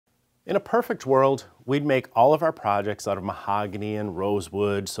In a perfect world, we'd make all of our projects out of mahogany and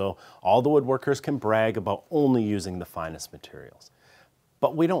rosewood so all the woodworkers can brag about only using the finest materials.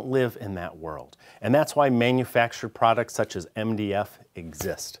 But we don't live in that world, and that's why manufactured products such as MDF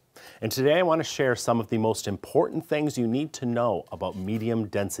exist. And today I want to share some of the most important things you need to know about medium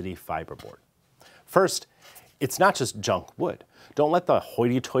density fiberboard. First, it's not just junk wood. Don't let the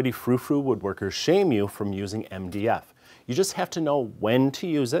hoity-toity frou-frou woodworkers shame you from using MDF. You just have to know when to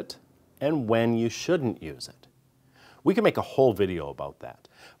use it and when you shouldn't use it. We can make a whole video about that,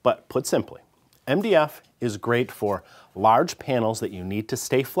 but put simply, MDF is great for large panels that you need to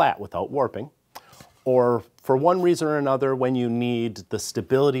stay flat without warping, or for one reason or another when you need the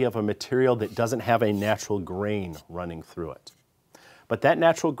stability of a material that doesn't have a natural grain running through it. But that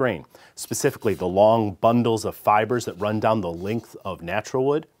natural grain, specifically the long bundles of fibers that run down the length of natural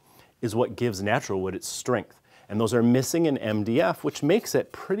wood, is what gives natural wood its strength. And those are missing in MDF, which makes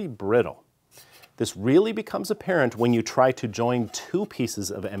it pretty brittle. This really becomes apparent when you try to join two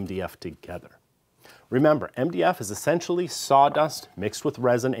pieces of MDF together. Remember, MDF is essentially sawdust mixed with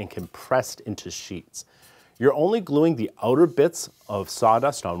resin and compressed into sheets. You're only gluing the outer bits of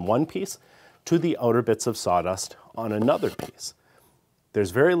sawdust on one piece to the outer bits of sawdust on another piece.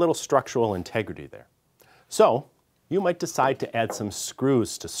 There's very little structural integrity there. So, you might decide to add some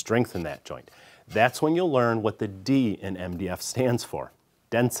screws to strengthen that joint. That's when you'll learn what the D in MDF stands for,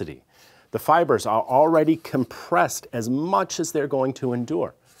 density. The fibers are already compressed as much as they're going to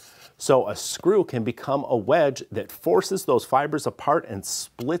endure. So a screw can become a wedge that forces those fibers apart and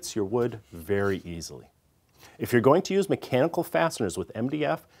splits your wood very easily. If you're going to use mechanical fasteners with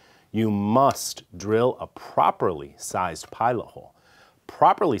MDF, you must drill a properly sized pilot hole.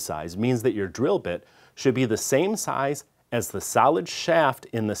 Properly sized means that your drill bit should be the same size as the solid shaft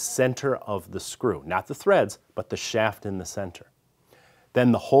in the center of the screw. Not the threads, but the shaft in the center.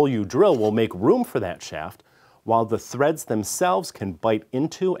 Then the hole you drill will make room for that shaft, while the threads themselves can bite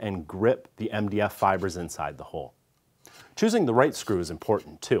into and grip the MDF fibers inside the hole. Choosing the right screw is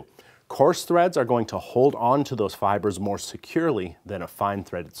important too. Coarse threads are going to hold on to those fibers more securely than a fine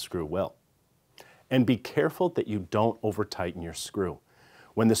threaded screw will. And be careful that you don't over-tighten your screw.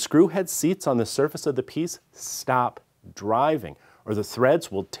 When the screw head seats on the surface of the piece, stop driving, or the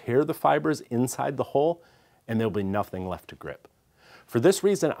threads will tear the fibers inside the hole and there'll be nothing left to grip. For this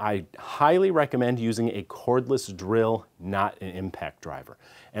reason, I highly recommend using a cordless drill, not an impact driver.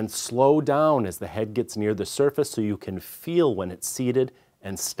 And slow down as the head gets near the surface so you can feel when it's seated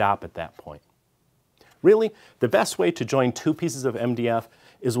and stop at that point. Really, the best way to join two pieces of MDF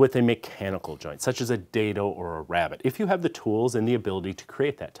is with a mechanical joint, such as a dado or a rabbet, if you have the tools and the ability to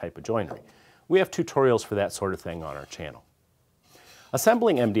create that type of joinery. We have tutorials for that sort of thing on our channel.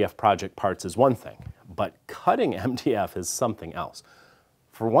 Assembling MDF project parts is one thing, but cutting MDF is something else.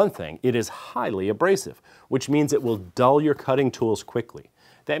 For one thing, it is highly abrasive, which means it will dull your cutting tools quickly.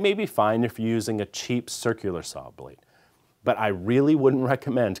 That may be fine if you're using a cheap circular saw blade, but I really wouldn't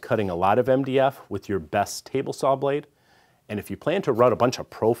recommend cutting a lot of MDF with your best table saw blade. And if you plan to route a bunch of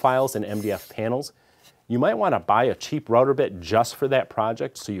profiles in MDF panels, you might want to buy a cheap router bit just for that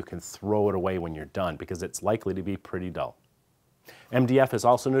project so you can throw it away when you're done, because it's likely to be pretty dull. MDF is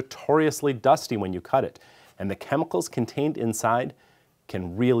also notoriously dusty when you cut it, and the chemicals contained inside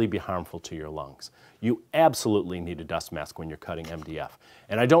can really be harmful to your lungs. You absolutely need a dust mask when you're cutting MDF.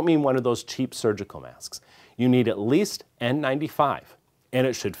 And I don't mean one of those cheap surgical masks. You need at least N95, and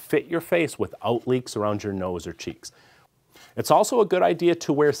it should fit your face without leaks around your nose or cheeks. It's also a good idea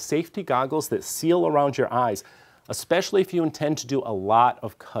to wear safety goggles that seal around your eyes, especially if you intend to do a lot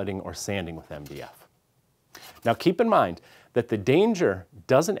of cutting or sanding with MDF. Now keep in mind that the danger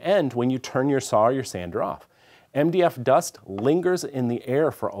doesn't end when you turn your saw or your sander off. MDF dust lingers in the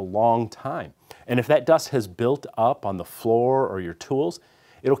air for a long time, and if that dust has built up on the floor or your tools,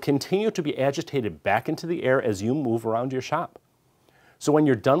 it'll continue to be agitated back into the air as you move around your shop. So when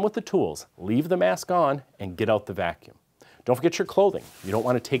you're done with the tools, leave the mask on and get out the vacuum. Don't forget your clothing. You don't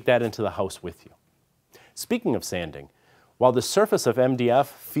want to take that into the house with you. Speaking of sanding, while the surface of MDF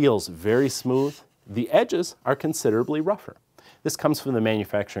feels very smooth, the edges are considerably rougher. This comes from the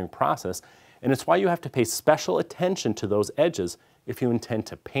manufacturing process, and it's why you have to pay special attention to those edges if you intend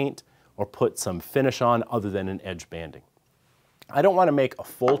to paint or put some finish on other than an edge banding. I don't want to make a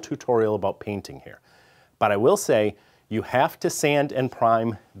full tutorial about painting here, but I will say you have to sand and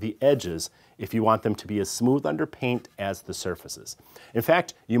prime the edges if you want them to be as smooth under paint as the surfaces. In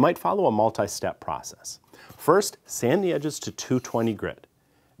fact, you might follow a multi-step process. First, sand the edges to 220 grit.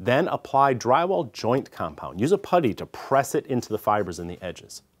 Then apply drywall joint compound. Use a putty to press it into the fibers in the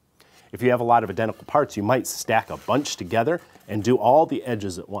edges. If you have a lot of identical parts, you might stack a bunch together and do all the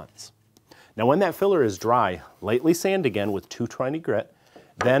edges at once. Now when that filler is dry, lightly sand again with 220 grit,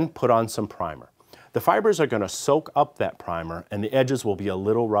 then put on some primer. The fibers are going to soak up that primer and the edges will be a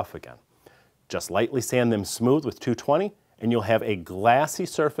little rough again. Just lightly sand them smooth with 220 and you'll have a glassy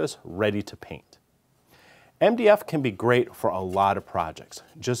surface ready to paint. MDF can be great for a lot of projects,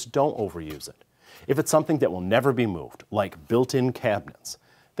 just don't overuse it. If it's something that will never be moved, like built-in cabinets,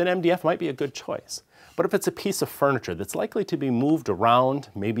 then MDF might be a good choice. But if it's a piece of furniture that's likely to be moved around,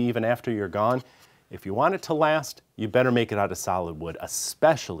 maybe even after you're gone, if you want it to last, you better make it out of solid wood,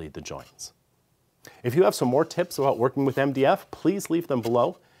 especially the joints. If you have some more tips about working with MDF, please leave them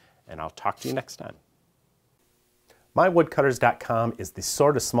below, and I'll talk to you next time. MyWoodcutters.com is the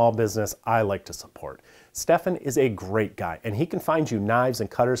sort of small business I like to support. Stefan is a great guy, and he can find you knives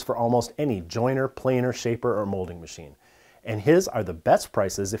and cutters for almost any joiner, planer, shaper, or molding machine. And his are the best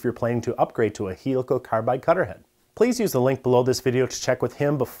prices if you're planning to upgrade to a helical carbide cutter head. Please use the link below this video to check with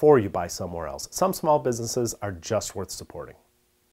him before you buy somewhere else. Some small businesses are just worth supporting.